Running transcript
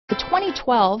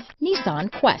2012 Nissan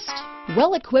Quest.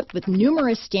 Well equipped with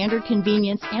numerous standard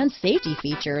convenience and safety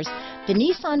features, the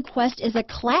Nissan Quest is a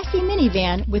classy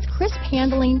minivan with crisp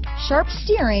handling, sharp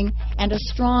steering, and a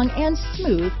strong and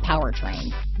smooth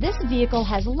powertrain. This vehicle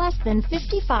has less than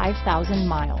 55,000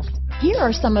 miles. Here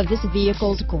are some of this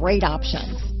vehicle's great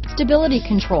options: stability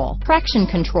control, traction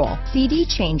control, CD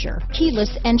changer,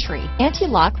 keyless entry,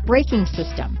 anti-lock braking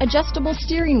system, adjustable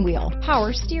steering wheel,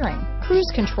 power steering, cruise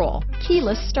control,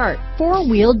 keyless start,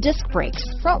 four-wheel disc brakes,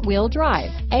 front-wheel drive,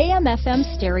 AM/FM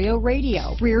stereo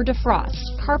radio, rear defrost,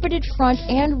 carpeted front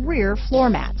and rear floor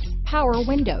mats, power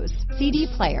windows, CD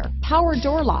player, power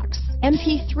door locks,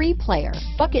 MP3 player,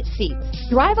 bucket seats.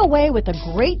 Drive away with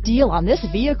a great deal on this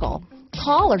vehicle.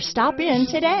 Call or stop in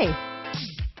today.